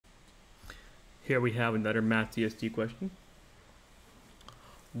Here we have another math CST question.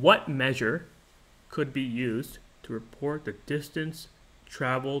 What measure could be used to report the distance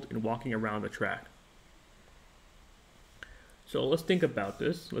traveled in walking around the track? So let's think about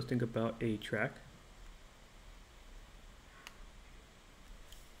this. Let's think about a track.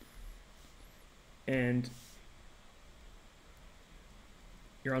 And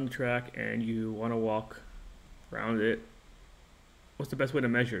you're on the track and you want to walk around it. What's the best way to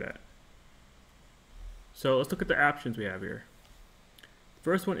measure that? So let's look at the options we have here.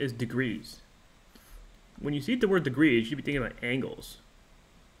 First one is degrees. When you see the word degrees, you should be thinking about angles,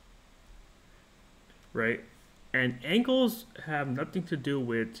 right? And angles have nothing to do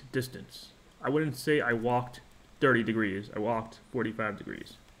with distance. I wouldn't say I walked 30 degrees. I walked 45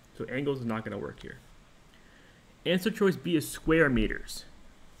 degrees. So angles is not going to work here. Answer choice B is square meters.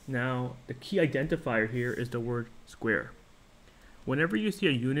 Now, the key identifier here is the word square. Whenever you see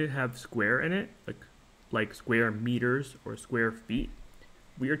a unit have square in it, like square meters or square feet,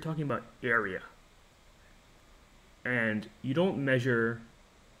 we are talking about area. And you don't measure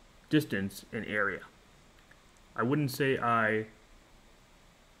distance in area. I wouldn't say I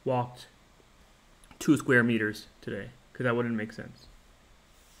walked 2 square meters today, because that wouldn't make sense.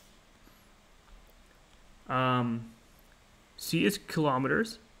 C is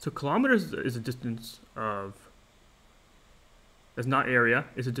kilometers. So kilometers is a distance of, that's not area,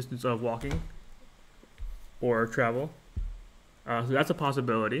 it's a distance of walking or travel. So that's a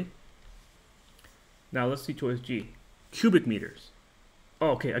possibility. Now let's see choice G, cubic meters.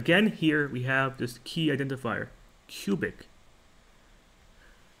 Oh, okay, again here we have this key identifier, cubic.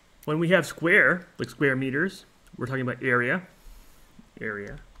 When we have square, like square meters, we're talking about area.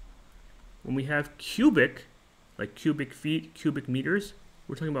 When we have cubic, like cubic feet, cubic meters,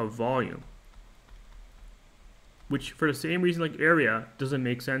 we're talking about volume. Which, for the same reason like area, doesn't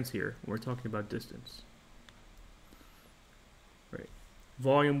make sense here when we're talking about distance. Right.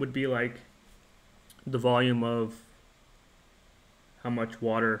 Volume would be like the volume of how much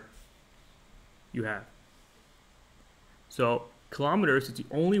water you have. So kilometers is the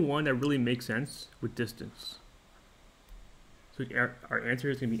only one that really makes sense with distance. So our answer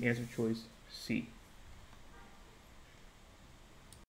is going to be answer choice C.